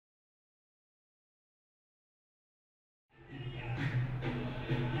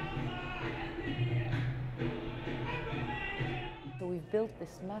we've built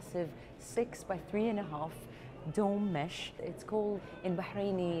this massive 6 by 3.5 dome mesh. It's called in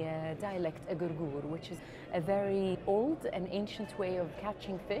Bahraini dialect a gurgur, which is a very old and ancient way of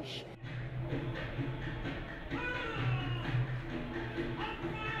catching fish.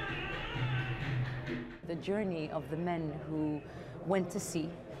 The journey of the men who went to sea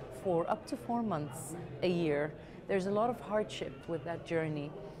for up to 4 months a year, there's a lot of hardship with that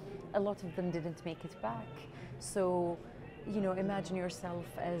journey. A lot of them didn't make it back. So, imagine yourself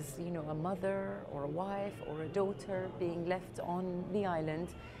as, a mother or a wife or a daughter being left on the island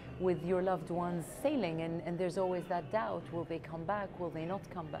with your loved ones sailing, and there's always that doubt, will they come back, will they not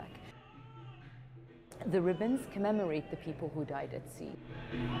come back? The ribbons commemorate the people who died at sea.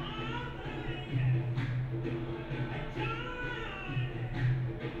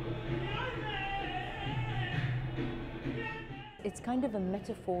 It's kind of a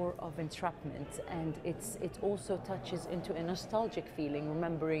metaphor of entrapment, and it also touches into a nostalgic feeling,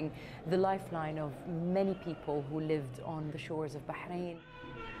 remembering the lifeline of many people who lived on the shores of Bahrain.